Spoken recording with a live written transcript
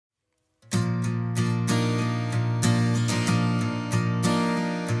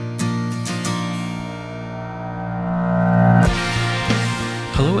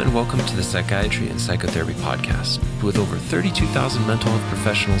welcome to the Psychiatry and Psychotherapy podcast, with over 32,000 mental health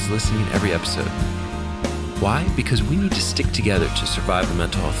professionals listening every episode. Why? Because we need to stick together to survive the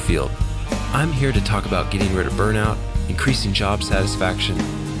mental health field. I'm here to talk about getting rid of burnout, increasing job satisfaction,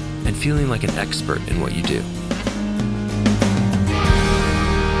 and feeling like an expert in what you do.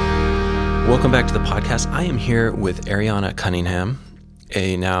 Welcome back to the podcast. I am here with Ariana Cunningham,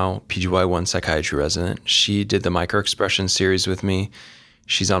 a now PGY1 psychiatry resident. She did the microexpression series with me.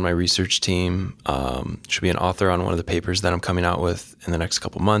 She's on my research team. She'll be an author on one of the papers that I'm coming out with in the next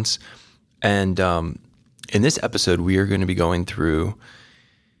couple months. And in this episode, we are going to be going through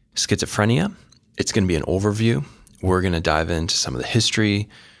schizophrenia. It's going to be an overview. We're going to dive into some of the history,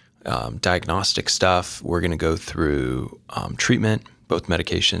 diagnostic stuff. We're going to go through treatment, both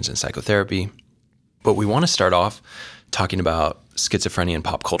medications and psychotherapy. But we want to start off talking about schizophrenia in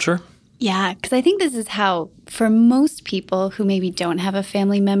pop culture. Yeah, because I think this is how, for most people who maybe don't have a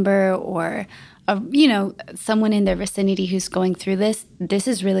family member or, someone in their vicinity who's going through this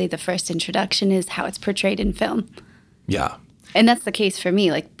is really the first introduction, is how it's portrayed in film. Yeah. And that's the case for me.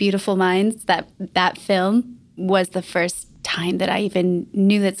 Like Beautiful Minds, that film was the first time that I even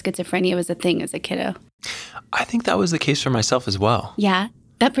knew that schizophrenia was a thing as a kiddo. I think that was the case for myself as well. Yeah.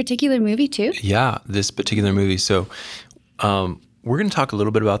 That particular movie too? Yeah, this particular movie. So we're going to talk a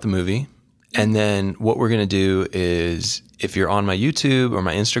little bit about the movie. And then what we're going to do is, if you're on my YouTube or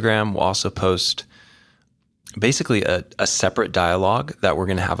my Instagram, we'll also post basically a separate dialogue that we're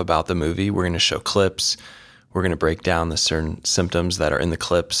going to have about the movie. We're going to show clips. We're going to break down the certain symptoms that are in the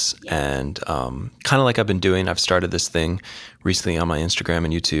clips. And kind of like I've been doing, I've started this thing recently on my Instagram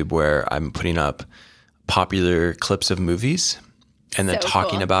and YouTube where I'm putting up popular clips of movies and then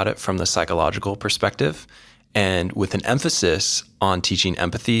talking about it from the psychological perspective, and with an emphasis on teaching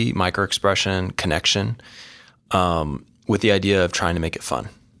empathy, microexpression, connection, with the idea of trying to make it fun.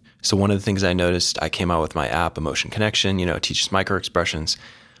 So one of the things I noticed, I came out with my app, Emotion Connection, it teaches microexpressions,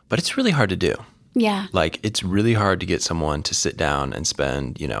 but it's really hard to do. Yeah. Like, it's really hard to get someone to sit down and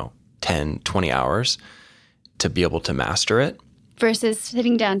spend, 10, 20 hours to be able to master it. Versus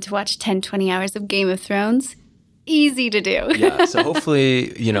sitting down to watch 10, 20 hours of Game of Thrones. Easy to do. Yeah. So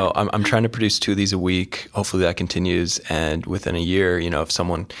hopefully, I'm trying to produce 2 of these a week. Hopefully that continues. And within a year, if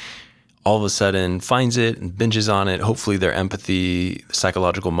someone all of a sudden finds it and binges on it, hopefully their empathy,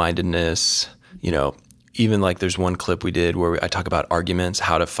 psychological mindedness, even like there's one clip we did where I talk about arguments,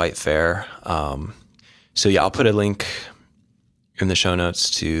 how to fight fair. So yeah, I'll put a link in the show notes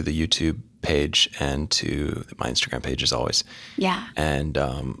to the YouTube page and to my Instagram page as always. Yeah. And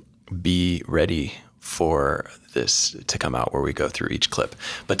be ready for this to come out where we go through each clip.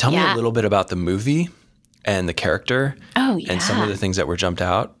 But tell me a little bit about the movie and the character and some of the things that were jumped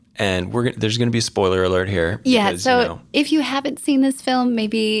out. And there's going to be a spoiler alert here. Yeah, because, so if you haven't seen this film,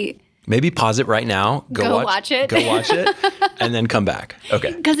 maybe pause it right now. Go watch it. Go watch it and then come back.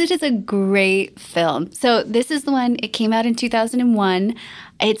 Okay. Because it is a great film. So this is the one, it came out in 2001.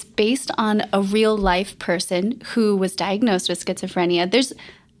 It's based on a real life person who was diagnosed with schizophrenia. There's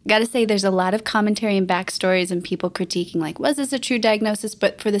a lot of commentary and backstories and people critiquing, like, was this a true diagnosis?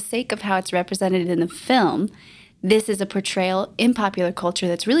 But for the sake of how it's represented in the film, this is a portrayal in popular culture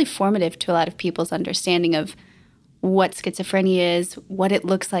that's really formative to a lot of people's understanding of what schizophrenia is, what it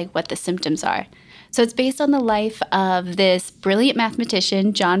looks like, what the symptoms are. So it's based on the life of this brilliant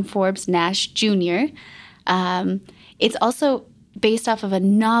mathematician, John Forbes Nash Jr. It's also based off of a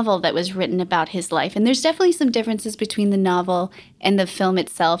novel that was written about his life. And there's definitely some differences between the novel and the film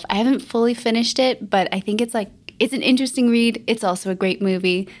itself. I haven't fully finished it, but I think it's an interesting read. It's also a great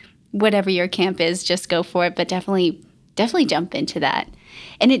movie. Whatever your camp is, just go for it. But definitely jump into that.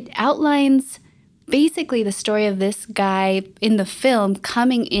 And it outlines basically the story of this guy in the film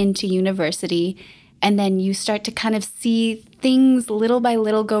coming into university, and then you start to kind of see things little by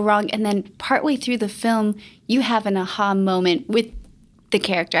little go wrong, and then partway through the film, you have an aha moment with the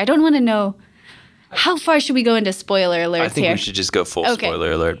character. I don't want to know, how far should we go into spoiler alerts here? I think we should just go full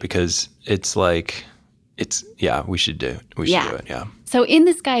spoiler alert, because it's like, we should do it. We should do it, yeah. So in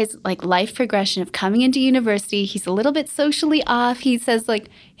this guy's life progression of coming into university, he's a little bit socially off. He says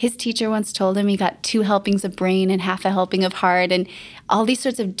his teacher once told him he got 2 helpings of brain and half a helping of heart, and all these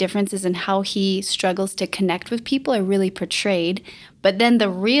sorts of differences in how he struggles to connect with people are really portrayed. But then the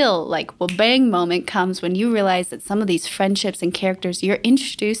real bang moment comes when you realize that some of these friendships and characters you're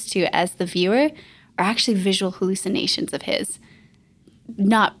introduced to as the viewer are actually visual hallucinations of his,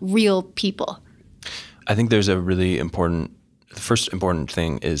 not real people. I think there's a really important the first important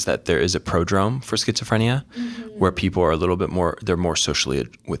thing is that there is a prodrome for schizophrenia where people are a little bit more, they're more socially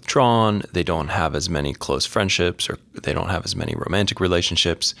withdrawn. They don't have as many close friendships, or they don't have as many romantic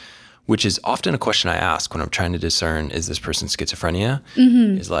relationships, which is often a question I ask when I'm trying to discern, is this person schizophrenia?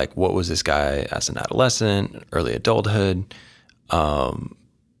 Is like, what was this guy as an adolescent, early adulthood?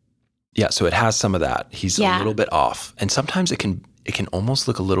 Yeah, so it has some of that. He's a little bit off. And sometimes it can almost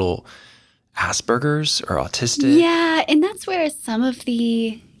look a little Asperger's or autistic. Yeah, and that's where some of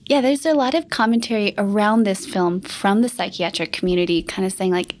there's a lot of commentary around this film from the psychiatric community kind of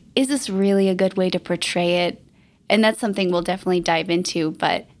saying, like, is this really a good way to portray it? And that's something we'll definitely dive into.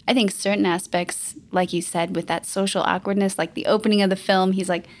 But I think certain aspects, like you said, with that social awkwardness, like the opening of the film, he's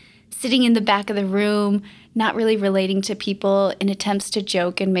like sitting in the back of the room, not really relating to people, in attempts to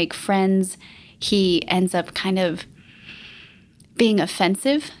joke and make friends. He ends up kind of being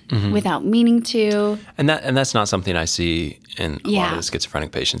offensive without meaning to. And that's not something I see in a lot of the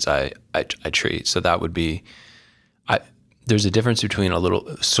schizophrenic patients I treat. So that would be, there's a difference between a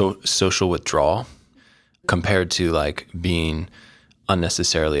little social withdrawal compared to like being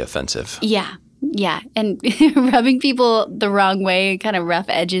unnecessarily offensive. Yeah. And rubbing people the wrong way, kind of rough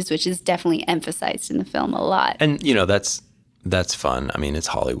edges, which is definitely emphasized in the film a lot. And, that's fun. I mean, it's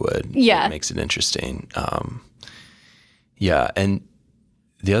Hollywood. Yeah. It makes it interesting. And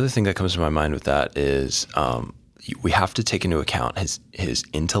the other thing that comes to my mind with that is we have to take into account his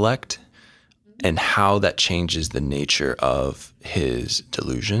intellect and how that changes the nature of his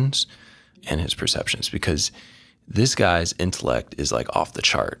delusions and his perceptions, because this guy's intellect is like off the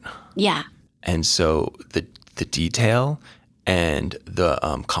chart. Yeah. And so the detail and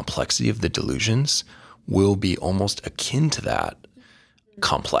the complexity of the delusions will be almost akin to that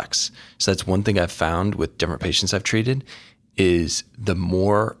complex. So that's one thing I've found with different patients I've treated, is the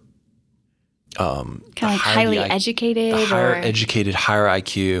more kind of like highly educated, higher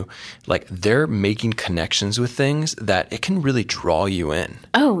IQ, like they're making connections with things that it can really draw you in.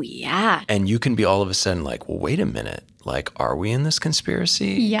 Oh, yeah. And you can be all of a sudden like, well, wait a minute. Like, are we in this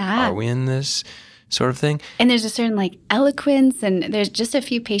conspiracy? Yeah. Are we in this sort of thing? And there's a certain like eloquence, and there's just a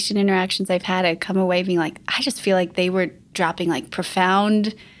few patient interactions I've had. I come away being like, I just feel like they were dropping like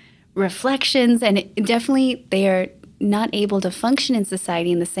profound reflections, and definitely they are not able to function in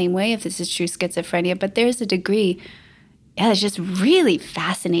society in the same way if this is true schizophrenia. But there's a degree, it's just really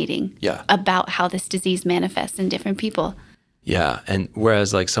fascinating about how this disease manifests in different people. Yeah, and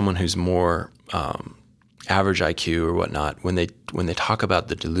whereas like someone who's more average IQ or whatnot, when they talk about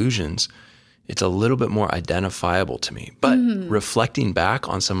the delusions, it's a little bit more identifiable to me. But reflecting back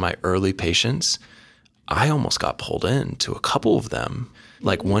on some of my early patients, I almost got pulled into a couple of them.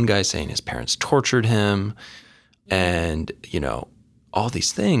 Like one guy saying his parents tortured him, and, all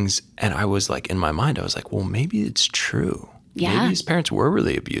these things. And I was like, in my mind, I was like, well, maybe it's true. Yeah. Maybe his parents were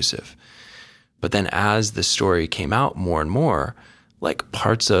really abusive. But then as the story came out more and more, like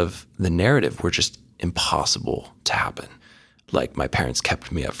parts of the narrative were just impossible to happen. Like my parents kept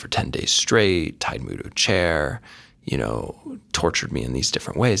me up for 10 days straight, tied me to a chair, tortured me in these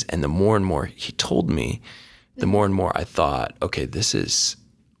different ways. And the more and more he told me, the more and more I thought, okay, there's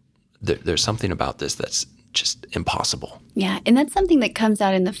something about this that's just impossible. Yeah, and that's something that comes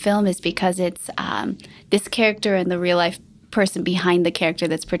out in the film, is because it's this character and the real life person behind the character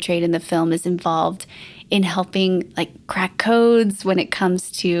that's portrayed in the film is involved in helping like crack codes when it comes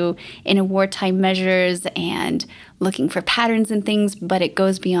to in a wartime measures and looking for patterns and things, but it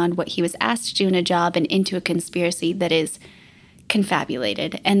goes beyond what he was asked to do in a job and into a conspiracy that is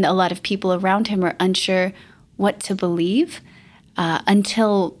confabulated. And a lot of people around him are unsure what to believe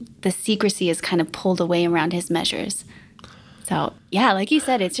until the secrecy is kind of pulled away around his measures. So, yeah, like you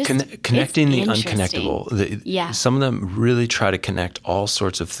said, it's just connecting the interesting. unconnectable. Some of them really try to connect all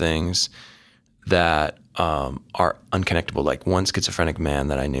sorts of things that are unconnectable. Like one schizophrenic man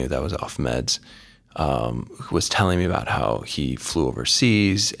that I knew that was off meds who was telling me about how he flew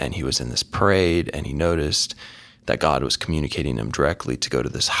overseas and he was in this parade and he noticed that God was communicating him directly to go to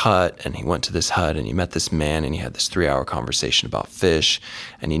this hut, and he went to this hut and he met this man and he had this 3-hour conversation about fish,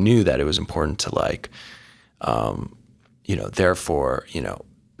 and he knew that it was important to like, therefore,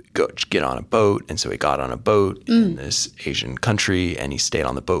 go get on a boat. And so he got on a boat in this Asian country, and he stayed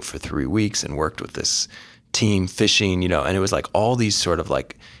on the boat for 3 weeks and worked with this team fishing, and it was like all these sort of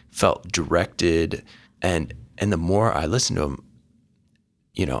like felt directed. And the more I listened to him,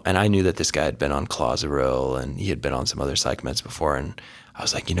 and I knew that this guy had been on Clozaril and he had been on some other psych meds before. And I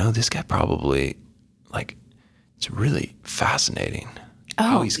was like, this guy probably, like, it's really fascinating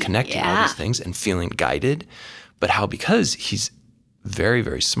how he's connecting all these things and feeling guided, but how, because he's very,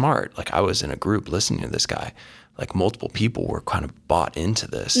 very smart. Like I was in a group listening to this guy, like multiple people were kind of bought into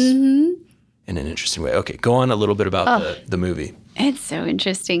this in an interesting way. Okay, go on a little bit about the movie. It's so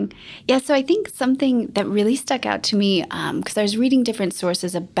interesting. Yeah, so I think something that really stuck out to me, because I was reading different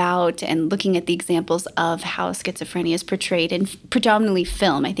sources about and looking at the examples of how schizophrenia is portrayed in predominantly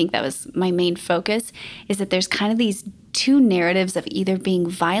film, I think that was my main focus, is that there's kind of these two narratives of either being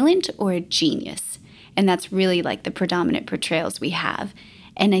violent or a genius. And that's really like the predominant portrayals we have.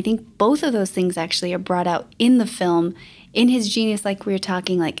 And I think both of those things actually are brought out in the film. In his genius, like we were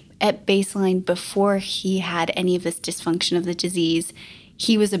talking, like at baseline, before he had any of this dysfunction of the disease,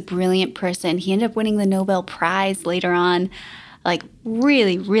 he was a brilliant person. He ended up winning the Nobel Prize later on. Like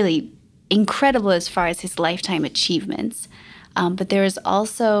really, really incredible as far as his lifetime achievements. But there is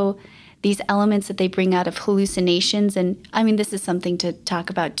also these elements that they bring out of hallucinations. And I mean, this is something to talk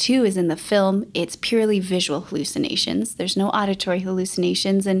about too, is in the film, it's purely visual hallucinations. There's no auditory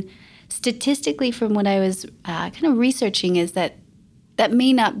hallucinations. And statistically, from what I was kind of researching, is that that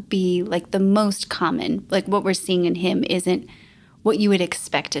may not be like the most common. Like what we're seeing in him isn't what you would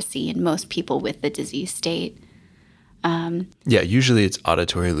expect to see in most people with the disease state. Yeah, usually it's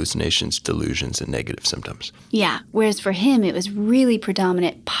auditory hallucinations, delusions, and negative symptoms. Yeah, whereas for him, it was really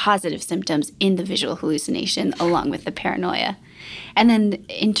predominant positive symptoms in the visual hallucination along with the paranoia. And then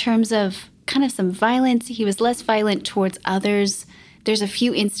in terms of kind of some violence, he was less violent towards others. There's a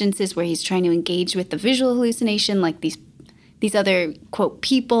few instances where he's trying to engage with the visual hallucination, like these other, quote,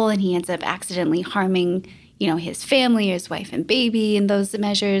 people, and he ends up accidentally harming, his family, his wife and baby in those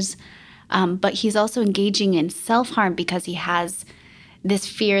measures. But he's also engaging in self-harm because he has this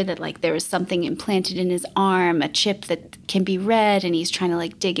fear that, like, there was something implanted in his arm, a chip that can be read, and he's trying to,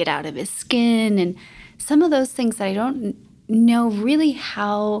 like, dig it out of his skin. And some of those things that I don't know really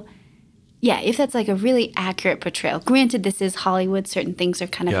how, if that's, like, a really accurate portrayal. Granted, this is Hollywood. Certain things are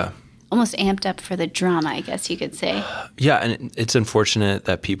kind of almost amped up for the drama, I guess you could say. Yeah, and it's unfortunate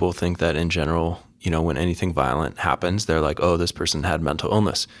that people think that in general, when anything violent happens, they're like, oh, this person had mental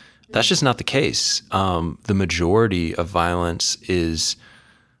illness. That's just not the case. The majority of violence is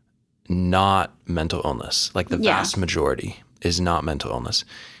not mental illness. Like the vast majority is not mental illness.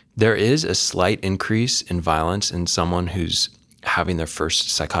 There is a slight increase in violence in someone who's having their first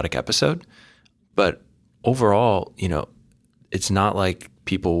psychotic episode. But overall, it's not like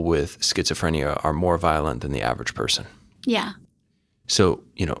people with schizophrenia are more violent than the average person. Yeah. So,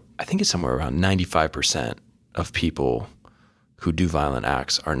 I think it's somewhere around 95% of people who do violent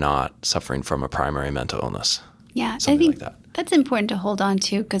acts are not suffering from a primary mental illness. Yeah, something I think like that. That's important to hold on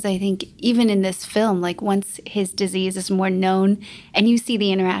to, because I think even in this film, like once his disease is more known and you see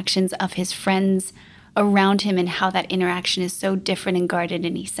the interactions of his friends around him and how that interaction is so different and guarded,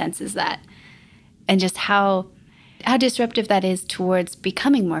 and he senses that, and just how disruptive that is towards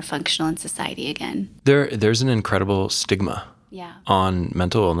becoming more functional in society again. There's an incredible stigma Yeah. on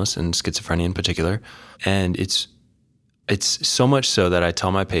mental illness and schizophrenia in particular, and it's so much so that I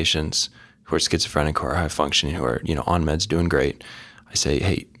tell my patients who are schizophrenic, who are high functioning, who are, on meds doing great, I say,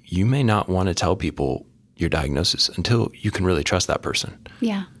 hey, you may not want to tell people your diagnosis until you can really trust that person.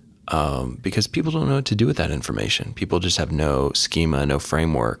 Yeah. Because people don't know what to do with that information. People just have no schema, no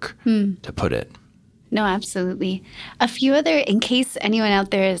framework to put it. No, absolutely. A few other, in case anyone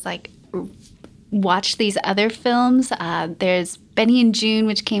out there is like, watch these other films, there's Benny and June,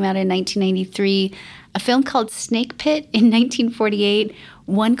 which came out in 1993, a film called Snake Pit in 1948,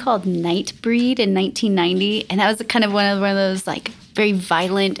 one called Nightbreed in 1990, and that was kind of one of those like very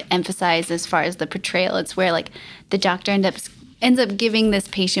violent emphasized as far as the portrayal. It's where like the doctor ends up giving this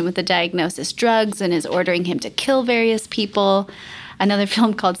patient with the diagnosis drugs and is ordering him to kill various people. Another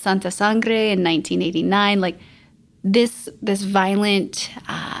film called Santa Sangre in 1989, like this violent,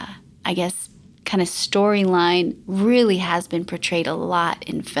 I guess, kind of storyline really has been portrayed a lot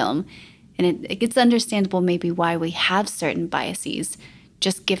in film. And it's understandable maybe why we have certain biases,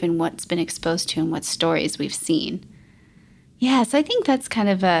 just given what's been exposed to and what stories we've seen. Yeah, so I think that's kind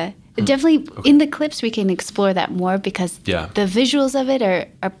of definitely in the clips we can explore that more, because the visuals of it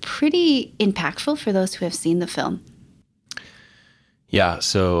are pretty impactful for those who have seen the film. Yeah,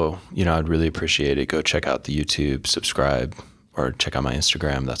 so, I'd really appreciate it. Go check out the YouTube, subscribe, or check out my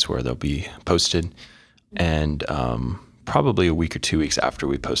Instagram. That's where they'll be posted. And probably a week or 2 weeks after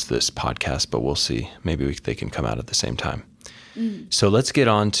we post this podcast, but we'll see. Maybe they can come out at the same time. So let's get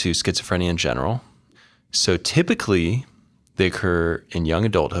on to schizophrenia in general. So typically they occur in young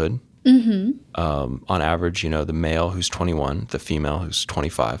adulthood. On average, the male who's 21, the female who's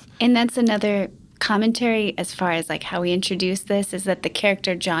 25. And that's another commentary as far as like how we introduce this, is that the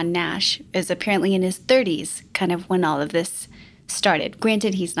character John Nash is apparently in his 30s, kind of when all of this started.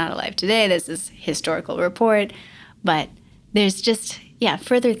 Granted, he's not alive today. This is historical report, but there's just,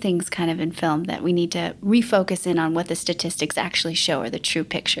 further things kind of in film that we need to refocus in on what the statistics actually show or the true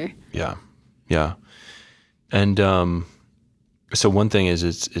picture. Yeah. Yeah. And so one thing is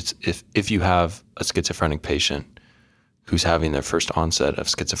it's if you have a schizophrenic patient who's having their first onset of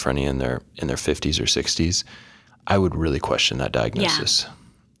schizophrenia in their 50s or 60s, I would really question that diagnosis. Yeah.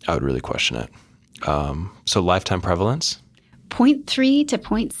 I would really question it. So lifetime prevalence? 0.3 to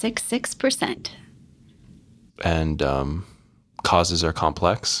 0.66%. And causes are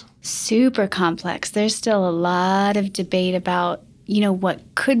complex? Super complex. There's still a lot of debate about, what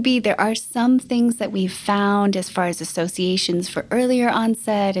could be. There are some things that we've found as far as associations for earlier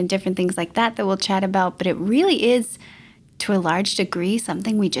onset and different things like that we'll chat about, but it really is, to a large degree,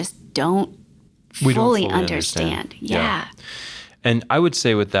 something we just don't fully understand. Yeah. And I would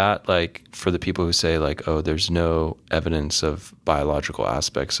say with that, like, for the people who say, like, oh, there's no evidence of biological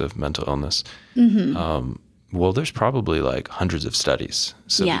aspects of mental illness, well, there's probably like hundreds of studies.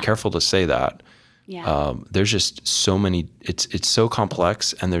 So be careful to say that. Yeah. There's just so many, it's so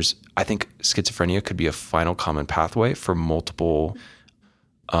complex, and I think schizophrenia could be a final common pathway for multiple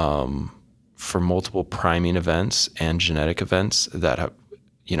priming events and genetic events that have,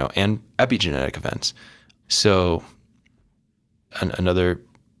 and epigenetic events. So another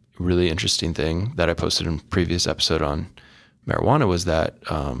really interesting thing that I posted in a previous episode on marijuana was that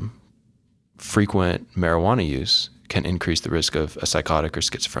frequent marijuana use can increase the risk of a psychotic or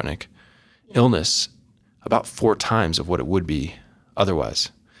schizophrenic illness about 4 times of what it would be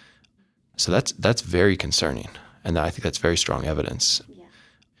otherwise. So that's very concerning, and I think that's very strong evidence. Yeah.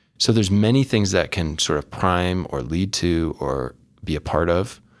 So there's many things that can sort of prime or lead to or be a part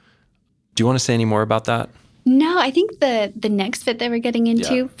of. Do you want to say any more about that? No, I think the next fit that we're getting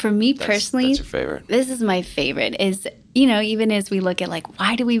into, for me personally, that's your favorite. This is my favorite, is, even as we look at like,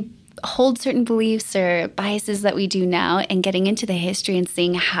 why do we hold certain beliefs or biases that we do now, and getting into the history and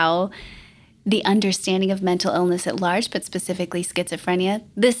seeing how the understanding of mental illness at large, but specifically schizophrenia,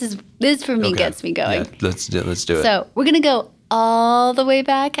 this for me gets me going. Yeah, let's do it. So we're going to go all the way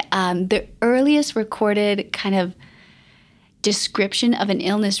back. The earliest recorded kind of description of an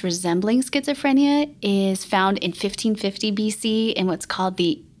illness resembling schizophrenia is found in 1550 BC in what's called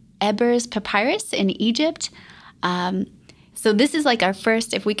the Ebers Papyrus in Egypt. So this is like our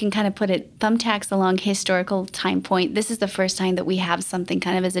first, if we can kind of put it thumbtacks along historical time point, this is the first time that we have something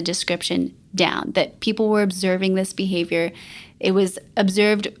kind of as a description down, that people were observing this behavior. It was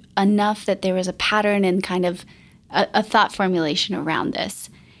observed enough that there was a pattern and kind of a thought formulation around this.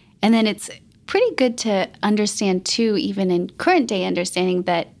 And then it's pretty good to understand too, even in current day understanding,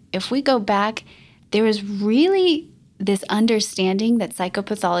 that if we go back, there was really this understanding that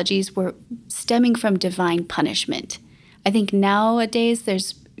psychopathologies were stemming from divine punishment. I think nowadays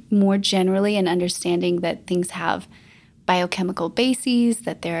there's more generally an understanding that things have biochemical bases,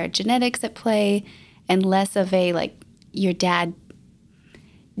 that there are genetics at play, and less of a, like, your dad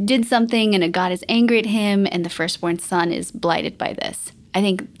did something and a god is angry at him and the firstborn son is blighted by this. I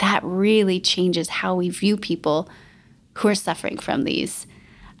think that really changes how we view people who are suffering from these.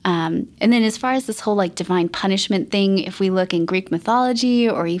 And then as far as this whole like divine punishment thing, if we look in Greek mythology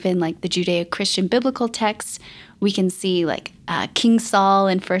or even like the Judeo-Christian biblical texts, we can see like King Saul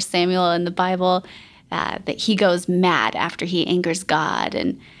in 1 Samuel in the Bible, that he goes mad after he angers God,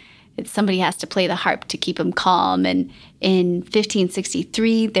 and somebody has to play the harp to keep him calm. And in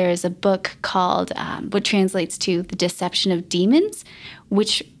 1563, there is a book called, what translates to The Deception of Demons,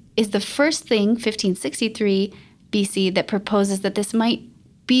 which is the first thing, 1563 BC, that proposes that this might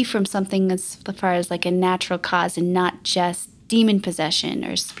be from something as far as like a natural cause and not just demon possession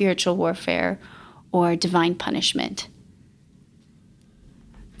or spiritual warfare or divine punishment.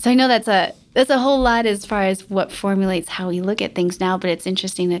 So I know that's a whole lot as far as what formulates how we look at things now, but it's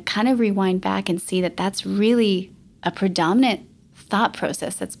interesting to kind of rewind back and see that that's really a predominant thought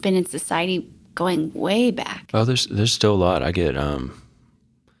process that's been in society going way back. Well, there's still a lot. I get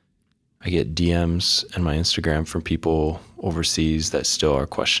DMs in my Instagram from people overseas that still are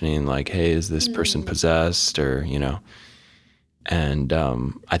questioning, like, hey, is this person possessed, or, you know? And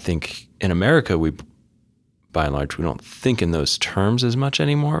I think in America, by and large, we don't think in those terms as much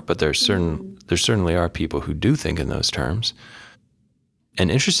anymore, but there certainly are people who do think in those terms.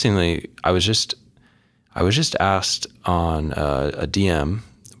 And interestingly, I was just asked on a DM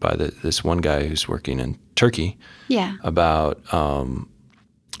by this one guy who's working in Turkey, about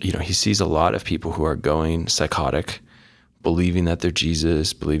he sees a lot of people who are going psychotic, believing that they're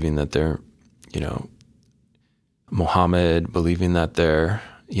Jesus, believing that they're Muhammad, believing that they're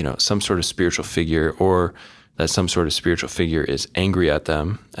some sort of spiritual figure, or that some sort of spiritual figure is angry at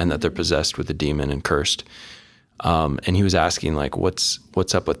them and that they're possessed with a demon and cursed. And he was asking, like, what's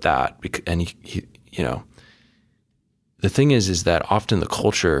up with that? And he you know, the thing is that often the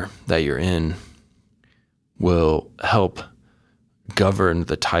culture that you're in will help govern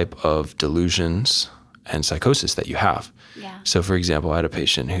the type of delusions and psychosis that you have. Yeah. So, for example, I had a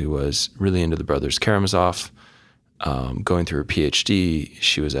patient who was really into the Brothers Karamazov, going through her PhD.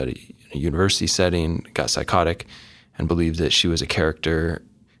 She was at a university setting, got psychotic, and believed that she was a character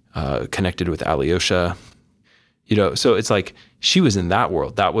connected with Alyosha. You know, so it's like she was in that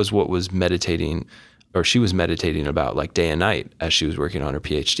world. That was what was meditating, or she was meditating about, like, day and night as she was working on her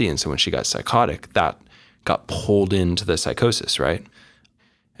PhD. And so when she got psychotic, that got pulled into the psychosis, right?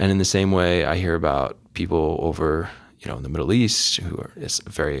 And in the same way, I hear about people over, you know, in the Middle East who are, it's a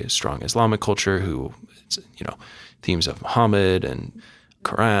very strong Islamic culture, who, you know, themes of Muhammad and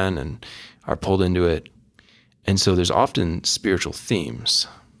Quran and are pulled into it. And so there's often spiritual themes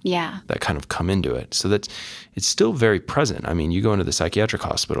that kind of come into it. So that's, it's still very present. I mean, you go into the psychiatric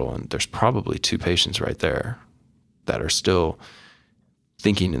hospital and there's probably 2 patients right there that are still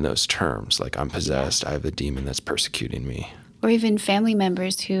thinking in those terms, like, I'm possessed, I have a demon that's persecuting me. Or even family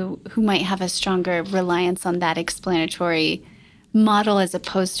members who might have a stronger reliance on that explanatory model as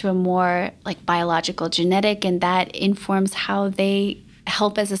opposed to a more, like, biological genetic, and that informs how they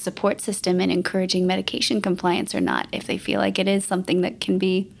help as a support system in encouraging medication compliance or not, if they feel like it is something that can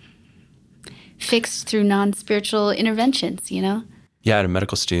be fixed through non-spiritual interventions, you know? Yeah, I had a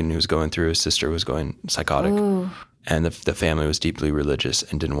medical student who was going through, his sister was going psychotic. Ooh. And the family was deeply religious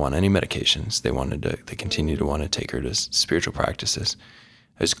and didn't want any medications. They continued to want to take her to spiritual practices.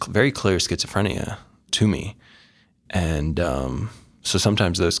 It was very clear schizophrenia to me. And so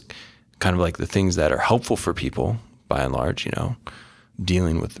sometimes those kind of, like, the things that are helpful for people, by and large, you know,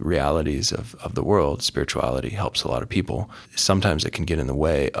 dealing with realities of the world, spirituality helps a lot of people. Sometimes it can get in the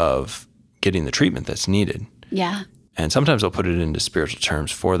way of getting the treatment that's needed. Yeah. And sometimes I'll put it into spiritual terms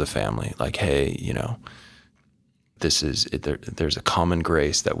for the family, like, hey, you know, this is there's a common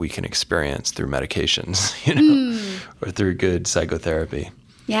grace that we can experience through medications, you know, or through good psychotherapy.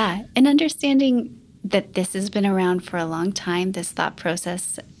 Yeah, and understanding that this has been around for a long time, this thought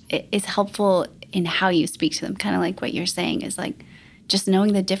process is helpful in how you speak to them, kind of like what you're saying is, like, just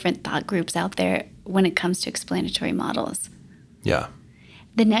knowing the different thought groups out there when it comes to explanatory models. Yeah.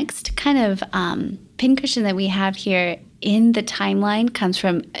 The next kind of pincushion that we have here in the timeline comes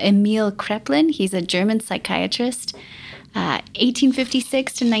from Emil Kraepelin. He's a German psychiatrist,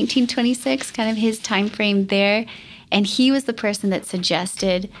 1856 to 1926, kind of his time frame there. And he was the person that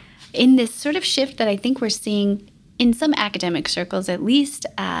suggested, in this sort of shift that I think we're seeing in some academic circles at least,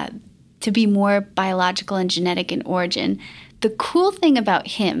 to be more biological and genetic in origin. The cool thing about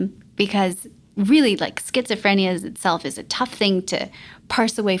him, because really, like, schizophrenia itself is a tough thing to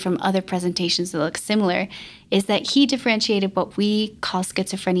parse away from other presentations that look similar, is that he differentiated what we call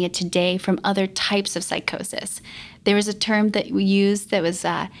schizophrenia today from other types of psychosis. There was a term that we used that was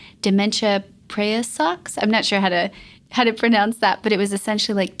dementia praecox. I'm not sure how to pronounce that, but it was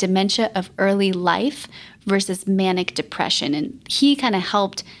essentially like dementia of early life versus manic depression. And he kind of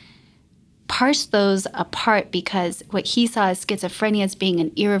helped parse those apart, because what he saw as schizophrenia as being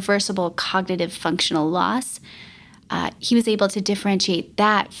an irreversible cognitive functional loss, he was able to differentiate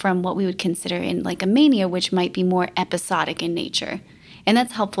that from what we would consider in, like, a mania, which might be more episodic in nature. And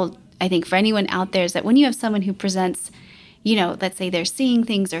that's helpful, I think, for anyone out there, is that when you have someone who presents, you know, let's say they're seeing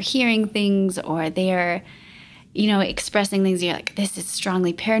things or hearing things, or they're, you know, expressing things, you're like, this is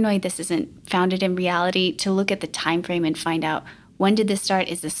strongly paranoid, this isn't founded in reality, to look at the time frame and find out, when did this start?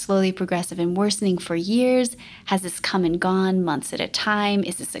 Is this slowly progressive and worsening for years? Has this come and gone months at a time?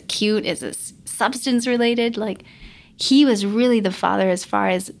 Is this acute? Is this substance related? Like, he was really the father as far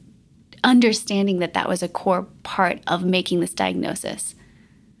as understanding that that was a core part of making this diagnosis.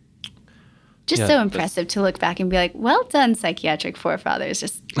 Just so impressive to look back and be like, well done, psychiatric forefathers.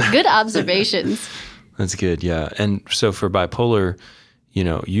 Just good observations. That's good, yeah. And so for bipolar, you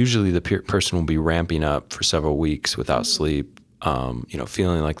know, usually the person will be ramping up for several weeks without sleep, you know,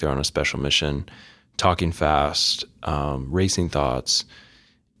 feeling like they're on a special mission, talking fast, racing thoughts,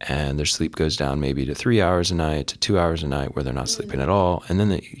 and their sleep goes down maybe to 3 hours a night to 2 hours a night where they're not sleeping at all. And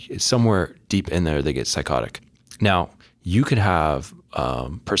then somewhere deep in there, they get psychotic. Now, you could have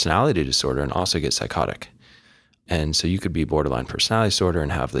personality disorder and also get psychotic. And so you could be borderline personality disorder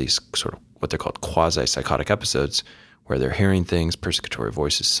and have these sort of what they're called quasi-psychotic episodes where they're hearing things, persecutory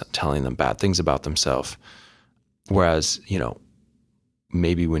voices telling them bad things about themselves. Whereas, you know,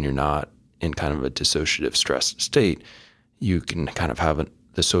 maybe when you're not in kind of a dissociative stressed state, you can kind of have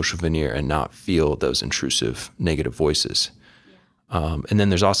the social veneer and not feel those intrusive negative voices. And then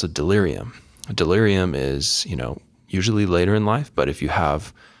there's also delirium. Delirium is, usually later in life, but if you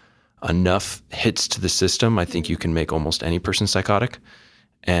have enough hits to the system, I think you can make almost any person psychotic.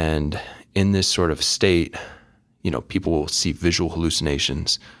 And in this sort of state, people will see visual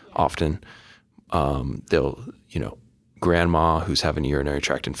hallucinations often. They'll, grandma who's having a urinary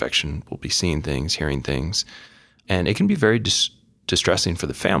tract infection will be seeing things, hearing things, and it can be very distressing for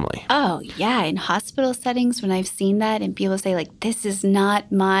the family. Oh, yeah. In hospital settings, when I've seen that and people say, like, this is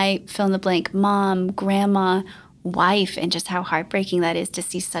not my fill in the blank mom, grandma, wife, and just how heartbreaking that is to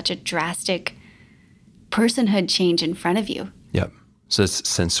see such a drastic personhood change in front of you. Yep. So it's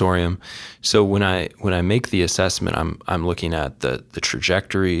sensorium. So when I make the assessment, I'm looking at the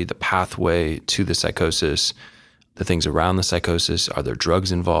trajectory, the pathway to the psychosis, the things around the psychosis. Are there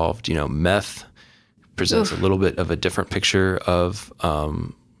drugs involved? Meth presents a little bit of a different picture of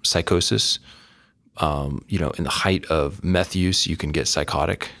psychosis. In the height of meth use, you can get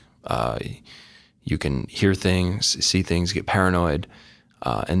psychotic. You can hear things, see things, get paranoid.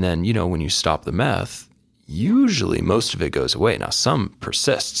 And then, when you stop the meth, usually most of it goes away. Now, some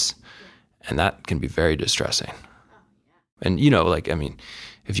persists, and that can be very distressing. And,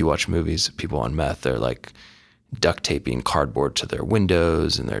 if you watch movies, people on meth, they're like duct taping cardboard to their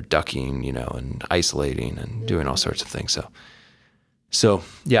windows, and they're ducking, and isolating and doing all sorts of things. So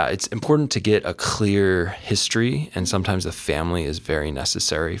yeah, it's important to get a clear history, and sometimes the family is very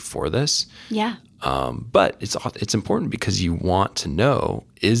necessary for this. Yeah. But it's important because you want to know,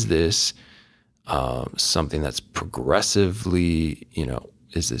 is this something that's progressively,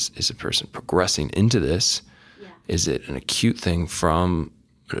 is a person progressing into this? Yeah. Is it an acute thing from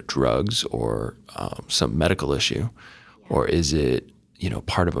drugs or some medical issue? Yeah. Or is it,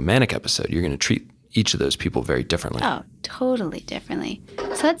 part of a manic episode? You're going to treat each of those people very differently. Oh, totally differently.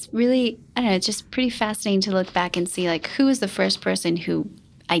 So that's really, I don't know, it's just pretty fascinating to look back and see, like, who was the first person who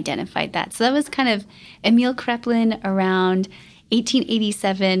identified that. So that was kind of Emil Kraepelin around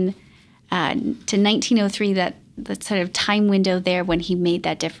 1887 to 1903, that sort of time window there when he made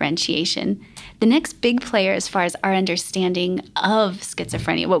that differentiation. The next big player as far as our understanding of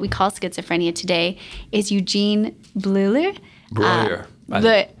schizophrenia, what we call schizophrenia today, is Eugene Bleuler. Breuer.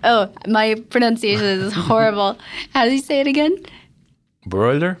 My pronunciation is horrible. How do you say it again?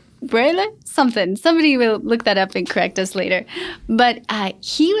 Breuer? Breuer? Something. Somebody will look that up and correct us later. But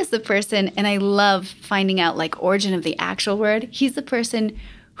he was the person, and I love finding out, like, origin of the actual word. He's the person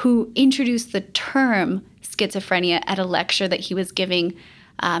who introduced the term schizophrenia at a lecture that he was giving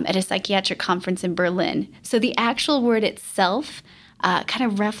at a psychiatric conference in Berlin. So the actual word itself kind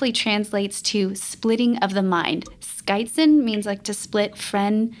of roughly translates to splitting of the mind. Schizen means like to split,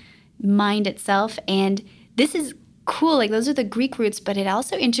 phren, mind itself. And this is cool. Like, those are the Greek roots, but it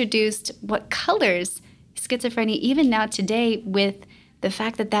also introduced what colors schizophrenia even now today, with the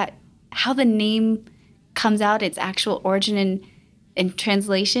fact that how the name comes out, its actual origin and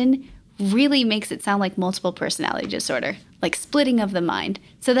translation, really makes it sound like multiple personality disorder, like splitting of the mind.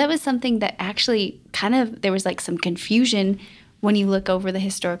 So that was something that actually there was like some confusion when you look over the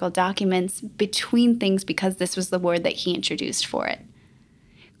historical documents between things, because this was the word that he introduced for it.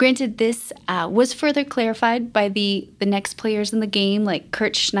 Granted, this was further clarified by the next players in the game, like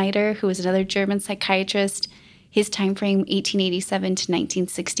Kurt Schneider, who was another German psychiatrist. His time frame, 1887 to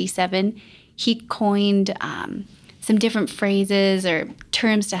 1967. He coined some different phrases or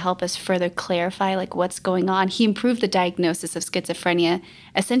terms to help us further clarify, like, what's going on. He improved the diagnosis of schizophrenia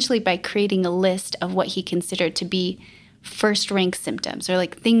essentially by creating a list of what he considered to be first-rank symptoms, or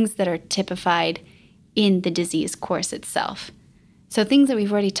like things that are typified in the disease course itself. So things that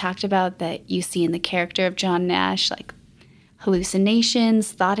we've already talked about that you see in the character of John Nash, like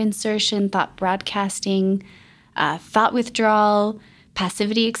hallucinations, thought insertion, thought broadcasting, thought withdrawal,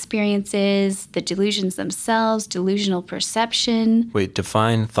 passivity experiences, the delusions themselves, delusional perception. Wait,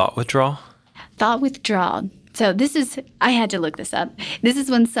 define thought withdrawal? Thought withdrawal. So I had to look this up. This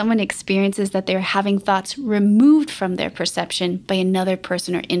is when someone experiences that they're having thoughts removed from their perception by another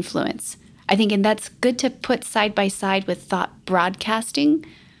person or influence. I think, and that's good to put side by side with thought broadcasting,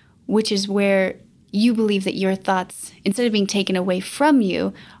 which is where you believe that your thoughts, instead of being taken away from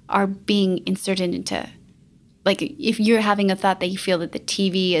you, are being inserted into, like, if you're having a thought that you feel that the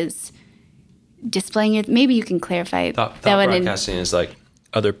TV is displaying it, maybe you can clarify thought broadcasting is like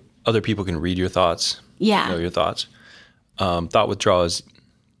other people can read your thoughts. Yeah. Know your thoughts. Thought withdrawal is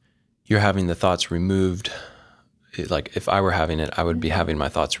you're having the thoughts removed. Like, if I were having it, I would be having my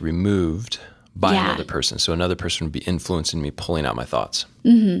thoughts removed by another person. So another person would be influencing me, pulling out my thoughts.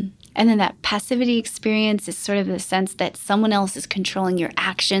 Mm-hmm. And then that passivity experience is sort of the sense that someone else is controlling your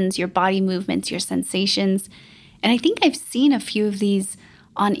actions, your body movements, your sensations. And I think I've seen a few of these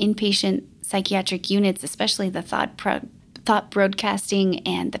on inpatient psychiatric units, especially the thought broadcasting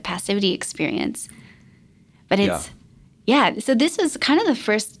and the passivity experience. But so this was kind of the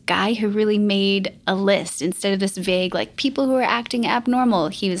first guy who really made a list instead of this vague, like, people who are acting abnormal.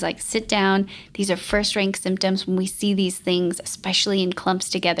 He was like, sit down. These are first-rank symptoms. When we see these things, especially in clumps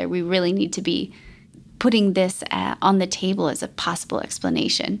together, we really need to be putting this on the table as a possible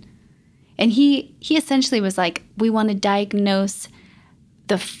explanation. And he essentially was like, we want to diagnose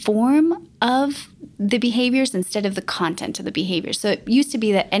the form of the behaviors instead of the content of the behaviors. So it used to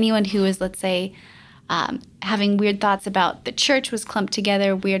be that anyone who was, let's say, having weird thoughts about the church was clumped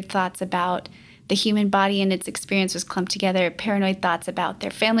together, weird thoughts about the human body and its experience was clumped together, paranoid thoughts about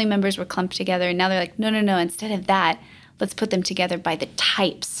their family members were clumped together. And now they're like, no, instead of that, let's put them together by the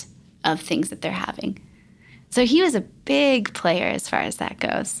types of things that they're having. So he was a big player as far as that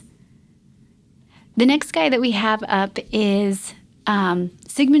goes. The next guy that we have up is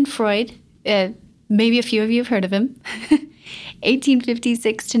Sigmund Freud. Maybe a few of you have heard of him.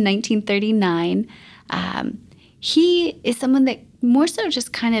 1856 to 1939. He is someone that more so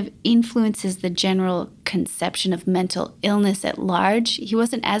just kind of influences the general conception of mental illness at large. He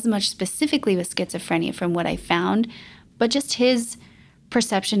wasn't as much specifically with schizophrenia from what I found, but just his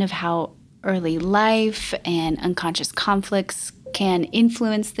perception of how early life and unconscious conflicts can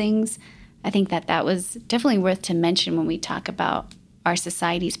influence things. I think that was definitely worth to mention when we talk about our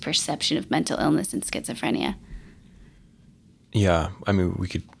society's perception of mental illness and schizophrenia. Yeah, I mean, we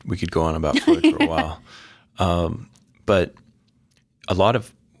could go on about Freud for a while, but a lot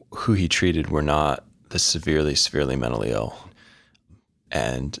of who he treated were not the severely mentally ill,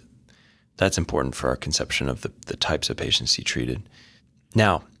 and that's important for our conception of the types of patients he treated.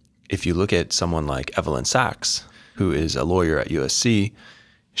 Now, if you look at someone like Evelyn Sachs, who is a lawyer at USC,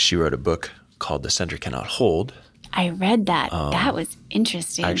 she wrote a book called The Center Cannot Hold. I read that. That was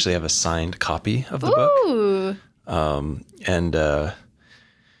interesting. I actually have a signed copy of the book. And I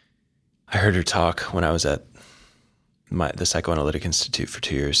heard her talk when I was at the Psychoanalytic Institute for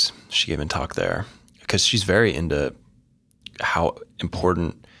 2 years. She gave a talk there because she's very into how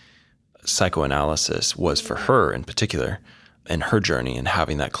important psychoanalysis was for her in particular and her journey and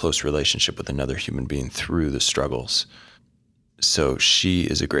having that close relationship with another human being through the struggles. So she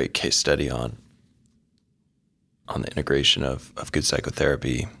is a great case study on the integration of good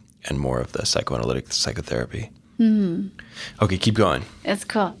psychotherapy and more of the psychoanalytic psychotherapy. Okay, keep going. That's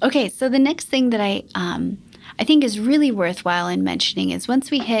cool. Okay, so the next thing that I think is really worthwhile in mentioning is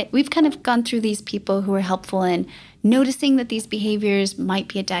we've kind of gone through these people who are helpful in noticing that these behaviors might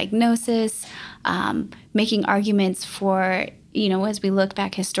be a diagnosis, making arguments for, as we look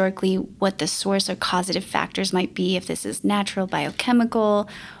back historically, what the source or causative factors might be, if this is natural, biochemical,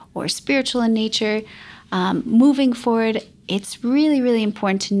 or spiritual in nature. Moving forward, it's really, really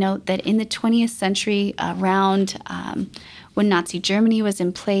important to note that in the 20th century, around when Nazi Germany was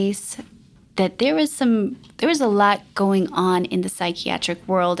in place, that there was a lot going on in the psychiatric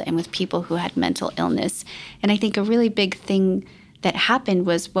world and with people who had mental illness. And I think a really big thing that happened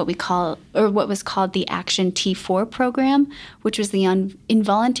was what was called the Action T4 program, which was the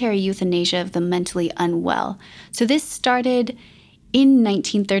involuntary euthanasia of the mentally unwell. So this started in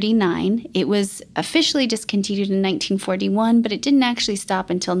 1939. It was officially discontinued in 1941, but it didn't actually stop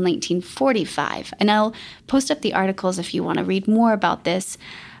until 1945. And I'll post up the articles if you want to read more about this,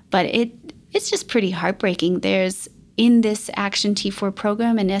 but it's just pretty heartbreaking. There's, in this Action T4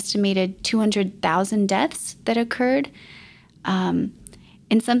 program, an estimated 200,000 deaths that occurred. And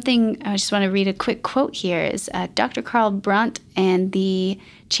something, I just want to read a quick quote here, is Dr. Karl Brandt and the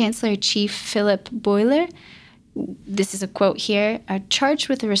Chancellor Chief Philip Boiler, this is a quote here, are charged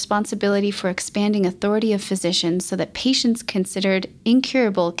with the responsibility for expanding authority of physicians so that patients considered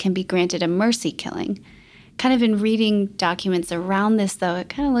incurable can be granted a mercy killing. Kind of in reading documents around this, though, it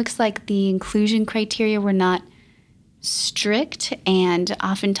kind of looks like the inclusion criteria were not strict, and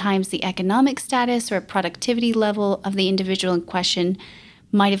oftentimes the economic status or productivity level of the individual in question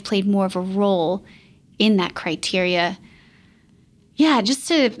might have played more of a role in that criteria. Yeah,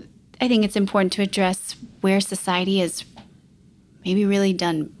 I think it's important to address where society has maybe really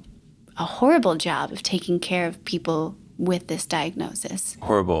done a horrible job of taking care of people with this diagnosis.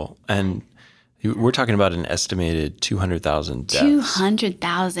 Horrible. And we're talking about an estimated 200,000 deaths.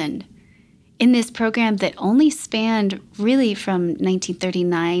 200,000 in this program that only spanned really from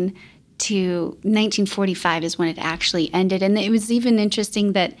 1939 to 1945 is when it actually ended. And it was even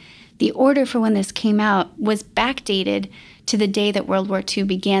interesting that the order for when this came out was backdated to the day that World War II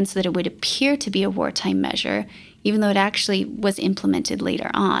began so that it would appear to be a wartime measure, even though it actually was implemented later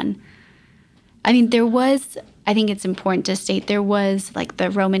on. I mean, I think it's important to state, there was like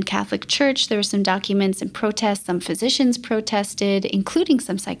the Roman Catholic Church, there were some documents and protests, some physicians protested, including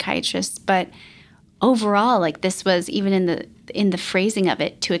some psychiatrists, but overall, like this was even in the phrasing of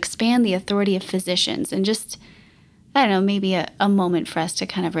it, to expand the authority of physicians, and just, I don't know, maybe a moment for us to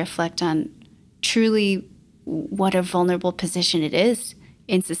kind of reflect on truly what a vulnerable position it is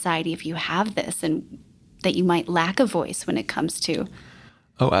in society if you have this, and that you might lack a voice when it comes to.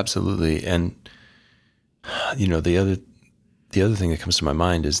 Oh, absolutely. And the other thing that comes to my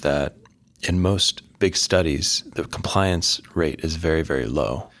mind is that in most big studies, the compliance rate is very, very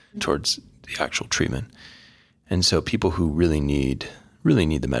low towards the actual treatment. And so people who really need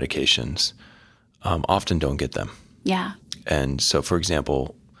the medications often don't get them. Yeah. And so, for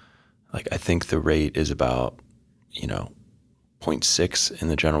example, like I think the rate is about, 0.6 in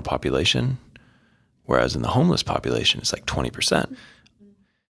the general population, whereas in the homeless population, it's like 20%.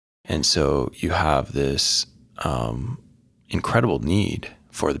 And so you have this incredible need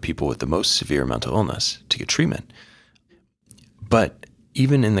for the people with the most severe mental illness to get treatment. But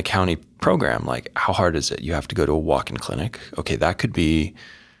even in the county program, like how hard is it? You have to go to a walk-in clinic. Okay, that could be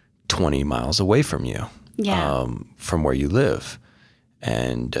 20 miles away from you, from where you live.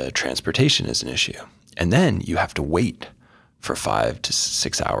 And transportation is an issue. And then you have to wait for 5 to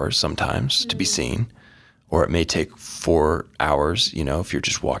 6 hours sometimes to be seen. Or it may take 4 hours, if you're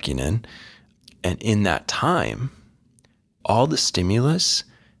just walking in. And in that time, all the stimulus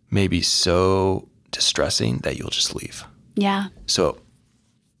may be so distressing that you'll just leave. Yeah. So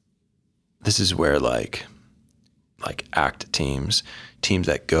this is where like ACT teams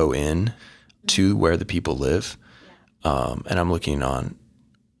that go in to where the people live. And I'm looking on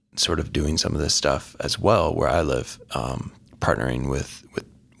sort of doing some of this stuff as well where I live, partnering with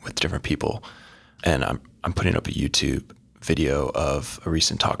different people. And I'm putting up a YouTube video of a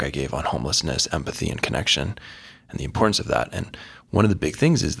recent talk I gave on homelessness, empathy, and connection, and the importance of that. And one of the big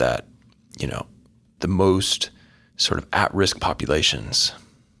things is that, the most sort of at-risk populations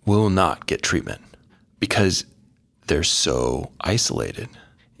will not get treatment because they're so isolated.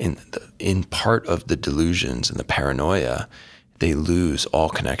 In part of the delusions and the paranoia, they lose all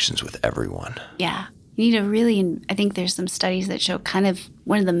connections with everyone. Yeah. You need to really, I think there's some studies that show kind of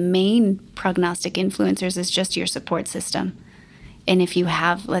one of the main prognostic influencers is just your support system. And if you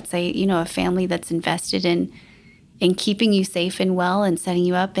have, let's say, a family that's invested in keeping you safe and well and setting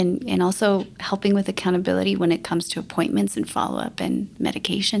you up and also helping with accountability when it comes to appointments and follow-up and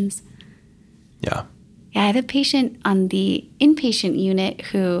medications. Yeah. Yeah, I had a patient on the inpatient unit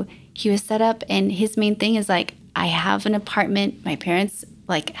who he was set up, and his main thing is like, I have an apartment. My parents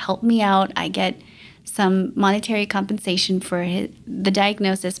help me out. I get some monetary compensation for the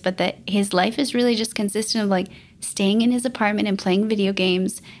diagnosis, but that his life is really just consistent of staying in his apartment and playing video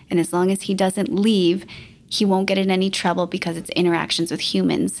games. And as long as he doesn't leave, he won't get in any trouble because it's interactions with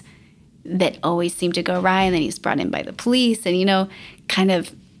humans that always seem to go awry. And then he's brought in by the police, and kind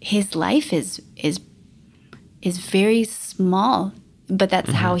of his life is very small, but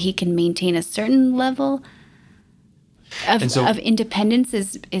that's how he can maintain a certain level of independence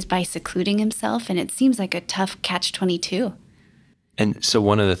is by secluding himself, and it seems like a tough catch-22. And so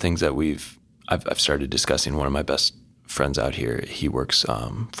one of the things that I've started discussing, one of my best friends out here, he works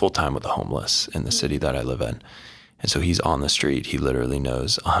full-time with the homeless in the city that I live in. And so he's on the street. He literally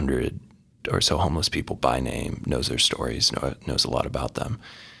knows 100 or so homeless people by name, knows their stories, knows a lot about them.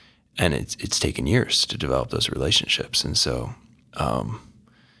 And it's taken years to develop those relationships. And so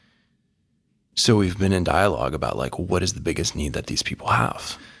so we've been in dialogue about what is the biggest need that these people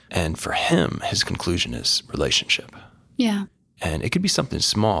have. And for him, his conclusion is relationship. Yeah. And it could be something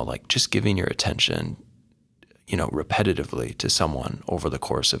small, like just giving your attention, repetitively to someone over the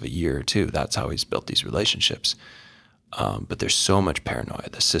course of a year or two. That's how he's built these relationships. But there's so much paranoia.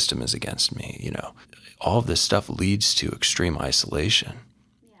 The system is against me, All of this stuff leads to extreme isolation.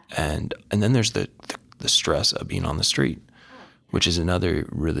 Yeah. And then there's the stress of being on the street, which is another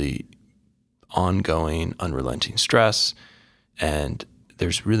really ongoing, unrelenting stress, and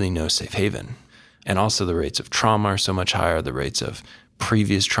there's really no safe haven. And also the rates of trauma are so much higher. The rates of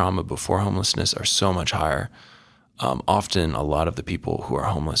previous trauma before homelessness are so much higher. Often a lot of the people who are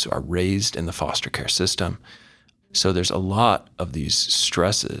homeless are raised in the foster care system. So there's a lot of these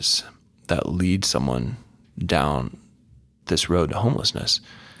stresses that lead someone down this road to homelessness.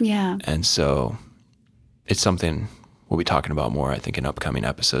 Yeah. And so it's something we'll be talking about more, I think, in upcoming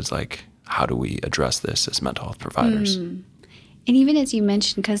episodes, how do we address this as mental health providers? And even as you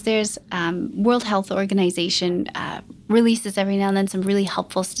mentioned, because there's World Health Organization releases every now and then some really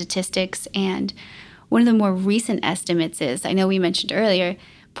helpful statistics. And one of the more recent estimates is, I know we mentioned earlier,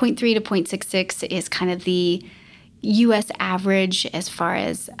 0.3 to 0.66 is kind of the U.S. average as far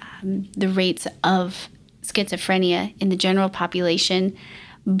as the rates of schizophrenia in the general population.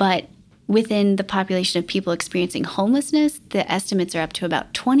 But within the population of people experiencing homelessness, the estimates are up to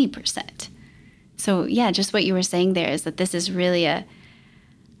about 20%. So yeah, just what you were saying there is that this is really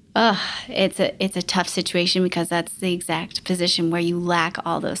it's a tough situation, because that's the exact position where you lack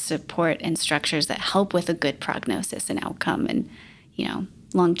all those support and structures that help with a good prognosis and outcome and,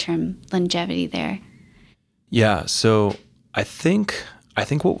 long-term longevity there. Yeah, so I think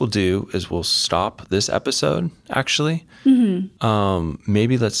what we'll do is we'll stop this episode, actually. Mm-hmm.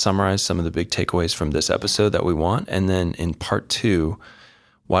 Maybe let's summarize some of the big takeaways from this episode that we want. And then in part 2,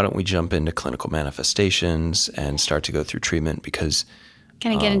 why don't we jump into clinical manifestations and start to go through treatment, because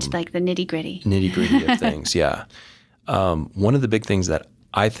kind of get into like the nitty-gritty of things, yeah. One of the big things that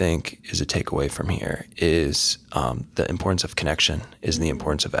I think is a takeaway from here is the importance of connection, is the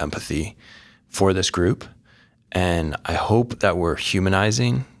importance of empathy for this group. And I hope that we're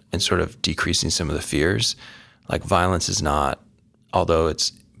humanizing and sort of decreasing some of the fears. Like, violence is not, although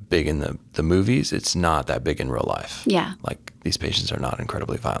it's big in the movies, it's not that big in real life. Yeah. Like, these patients are not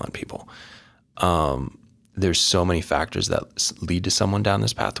incredibly violent people. There's so many factors that lead to someone down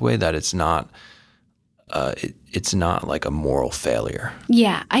this pathway that it's not like a moral failure.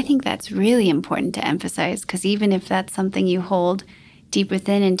 Yeah, I think that's really important to emphasize, because even if that's something you hold deep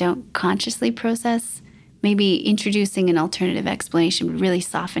within and don't consciously process, maybe introducing an alternative explanation would really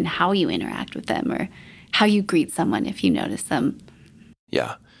soften how you interact with them or how you greet someone if you notice them.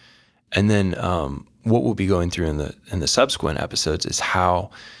 Yeah. And then what we'll be going through in the subsequent episodes is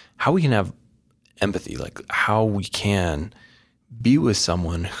how we can have empathy, like how we can be with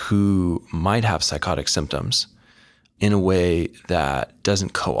someone who might have psychotic symptoms in a way that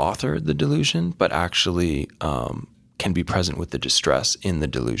doesn't co-author the delusion, but actually can be present with the distress in the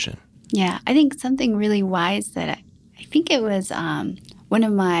delusion. Yeah, I think something really wise that I think it was one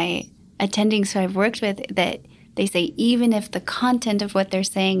of my attendings who I've worked with, that they say even if the content of what they're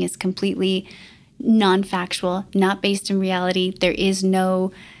saying is completely non-factual, not based in reality, there is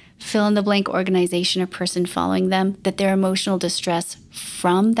no fill-in-the-blank organization or person following them, that their emotional distress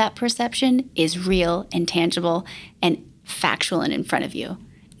from that perception is real and tangible and factual and in front of you.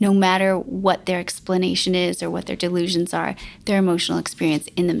 No matter what their explanation is or what their delusions are, their emotional experience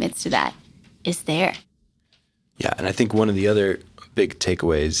in the midst of that is there. Yeah, and I think one of the other big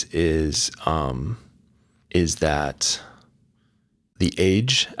takeaways is that the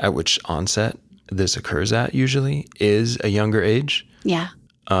age at which onset this occurs at usually is a younger age. Yeah.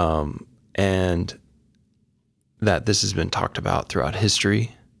 And that this has been talked about throughout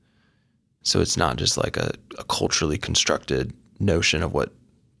history. So it's not just like a culturally constructed notion of what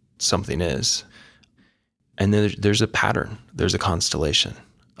something is. And then there's a pattern, there's a constellation.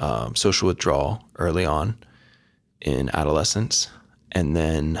 Social withdrawal early on in adolescence, and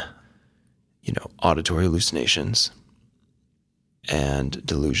then, auditory hallucinations and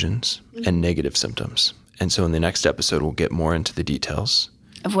delusions and negative symptoms. And so in the next episode, we'll get more into the details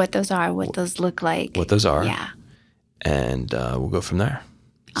of what those are, what those look like. What those are. Yeah. And we'll go from there.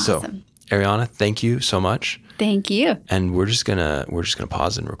 Awesome. So, Ariana, thank you so much. Thank you. And we're just gonna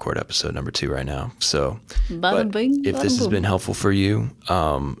pause and record episode number 2 right now. So, if this has been helpful for you,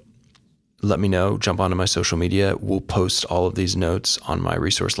 let me know. Jump onto my social media. We'll post all of these notes on my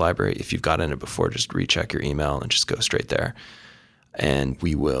resource library. If you've gotten it before, just recheck your email and just go straight there. And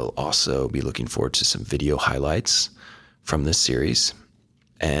we will also be looking forward to some video highlights from this series.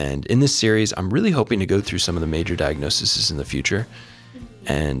 And in this series, I'm really hoping to go through some of the major diagnoses in the future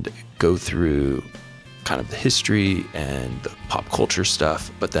and go through kind of the history and the pop culture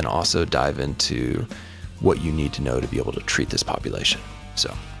stuff, but then also dive into what you need to know to be able to treat this population.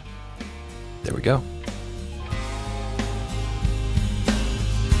 So there we go.